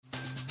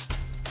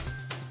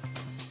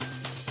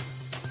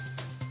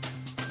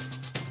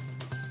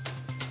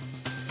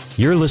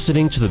You're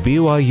listening to the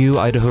BYU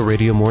Idaho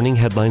Radio Morning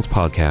Headlines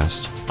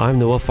Podcast. I'm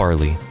Noah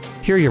Farley.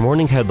 Here are your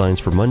morning headlines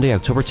for Monday,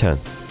 October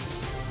 10th.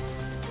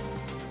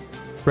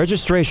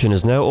 Registration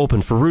is now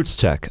open for Roots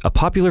Tech, a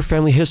popular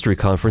family history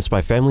conference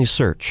by Family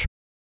Search.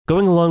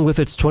 Going along with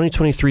its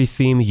 2023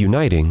 theme,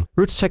 Uniting,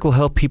 Roots Tech will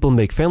help people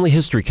make family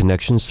history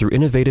connections through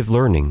innovative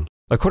learning.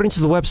 According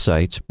to the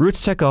website,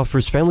 Roots Tech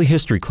offers family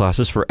history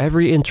classes for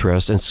every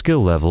interest and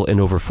skill level in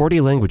over 40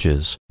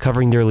 languages,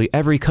 covering nearly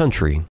every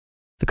country.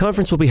 The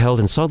conference will be held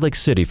in Salt Lake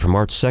City from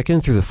March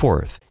 2nd through the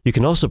 4th. You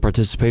can also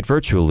participate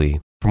virtually.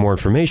 For more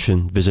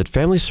information, visit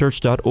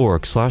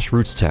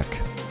familysearch.org/rootstech.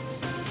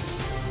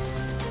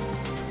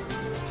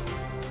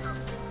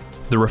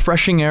 The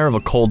refreshing air of a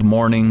cold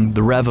morning,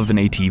 the rev of an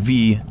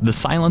ATV, the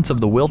silence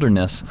of the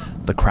wilderness,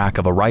 the crack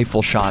of a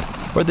rifle shot,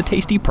 or the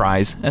tasty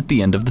prize at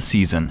the end of the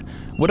season.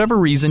 Whatever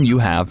reason you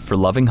have for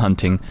loving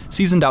hunting,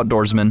 seasoned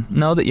outdoorsmen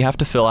know that you have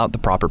to fill out the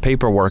proper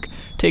paperwork,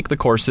 take the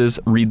courses,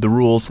 read the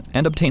rules,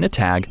 and obtain a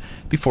tag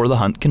before the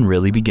hunt can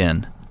really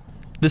begin.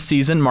 This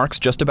season marks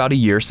just about a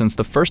year since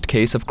the first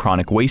case of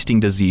chronic wasting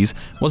disease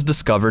was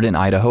discovered in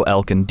Idaho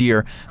elk and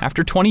deer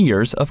after 20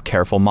 years of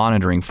careful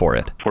monitoring for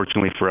it.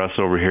 Fortunately for us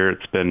over here,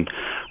 it's been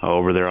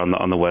over there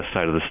on the west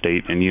side of the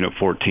state in Unit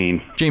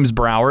 14. James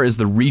Brower is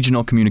the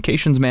Regional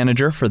Communications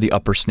Manager for the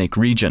Upper Snake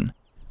region.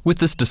 With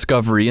this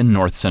discovery in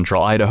north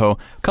central Idaho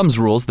comes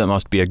rules that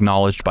must be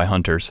acknowledged by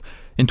hunters.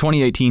 In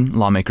 2018,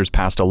 lawmakers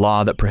passed a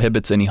law that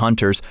prohibits any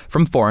hunters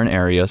from foreign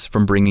areas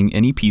from bringing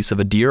any piece of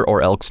a deer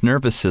or elk's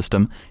nervous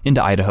system into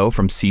Idaho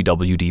from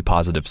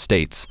CWD-positive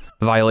states.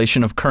 The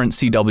violation of current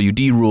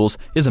CWD rules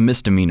is a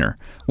misdemeanor.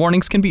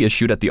 Warnings can be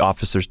issued at the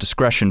officer's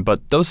discretion,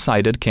 but those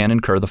cited can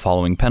incur the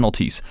following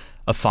penalties: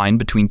 a fine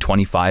between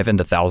 $25 and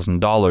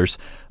 $1,000,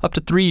 up to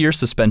 3-year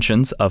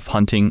suspensions of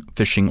hunting,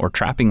 fishing, or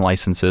trapping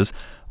licenses,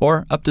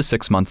 or up to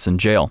 6 months in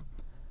jail.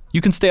 You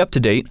can stay up to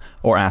date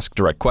or ask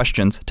direct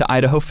questions to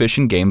Idaho Fish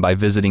and Game by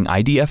visiting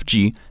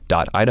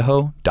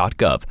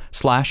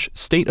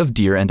idfg.idaho.gov/state of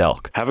deer and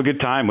elk. Have a good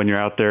time when you're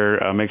out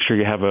there. Make sure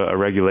you have a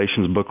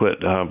regulations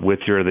booklet with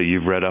you that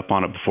you've read up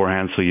on it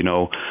beforehand so you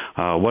know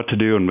what to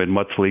do and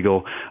what's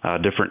legal.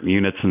 Different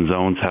units and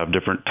zones have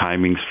different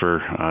timings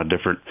for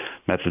different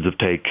methods of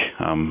take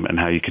and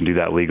how you can do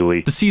that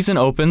legally. The season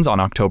opens on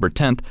October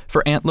 10th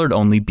for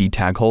antlered-only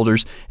B-tag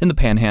holders in the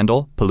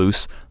Panhandle,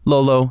 Palouse,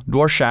 Lolo,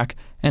 Dworshak,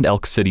 and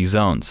Elk City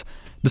zones.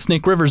 The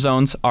Snake River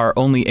zones are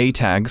only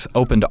A-tags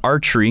open to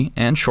archery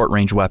and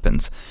short-range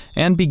weapons,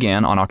 and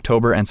began on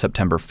October and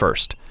September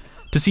 1st.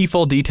 To see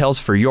full details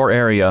for your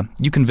area,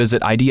 you can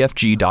visit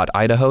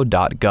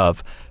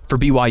idfg.idaho.gov. For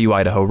BYU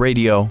Idaho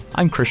Radio,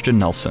 I'm Christian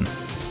Nelson.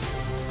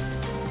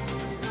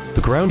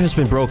 The ground has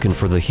been broken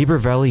for the Heber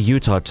Valley,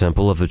 Utah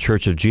Temple of the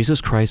Church of Jesus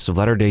Christ of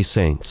Latter-day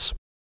Saints.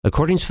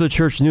 According to the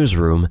church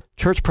newsroom,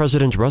 Church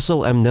President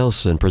Russell M.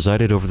 Nelson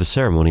presided over the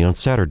ceremony on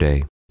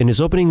Saturday. In his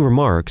opening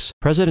remarks,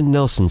 President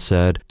Nelson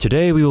said,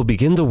 "Today we will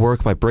begin the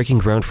work by breaking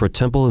ground for a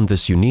temple in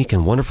this unique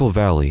and wonderful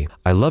valley.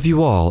 I love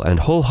you all and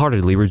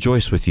wholeheartedly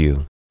rejoice with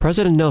you."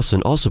 President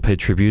Nelson also paid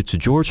tribute to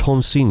George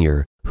Holmes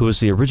Sr., who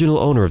is the original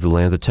owner of the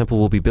land the temple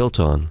will be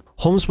built on.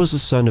 Holmes was the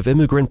son of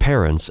immigrant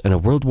parents and a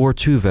World War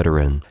II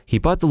veteran. He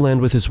bought the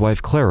land with his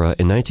wife Clara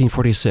in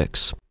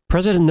 1946.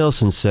 President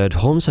Nelson said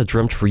Holmes had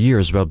dreamt for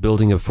years about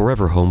building a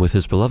forever home with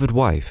his beloved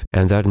wife,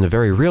 and that in a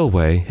very real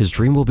way, his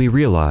dream will be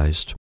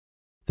realized.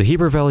 The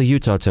Heber Valley,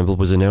 Utah Temple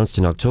was announced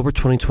in October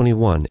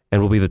 2021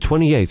 and will be the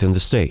 28th in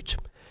the state.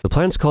 The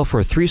plans call for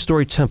a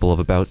 3-story temple of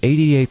about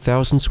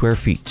 88,000 square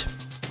feet.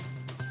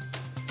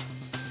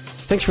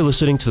 Thanks for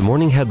listening to the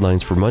morning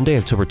headlines for Monday,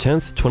 October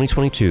 10th,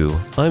 2022.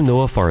 I'm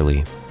Noah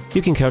Farley.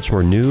 You can catch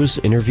more news,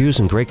 interviews,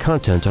 and great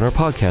content on our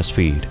podcast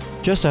feed.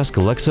 Just ask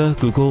Alexa,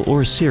 Google,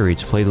 or Siri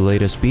to play the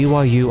latest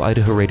BYU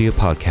Idaho Radio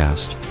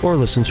podcast, or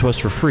listen to us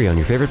for free on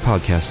your favorite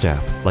podcast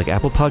app, like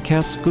Apple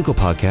Podcasts, Google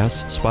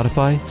Podcasts,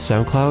 Spotify,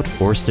 SoundCloud,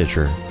 or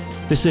Stitcher.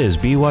 This is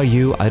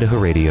BYU Idaho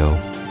Radio.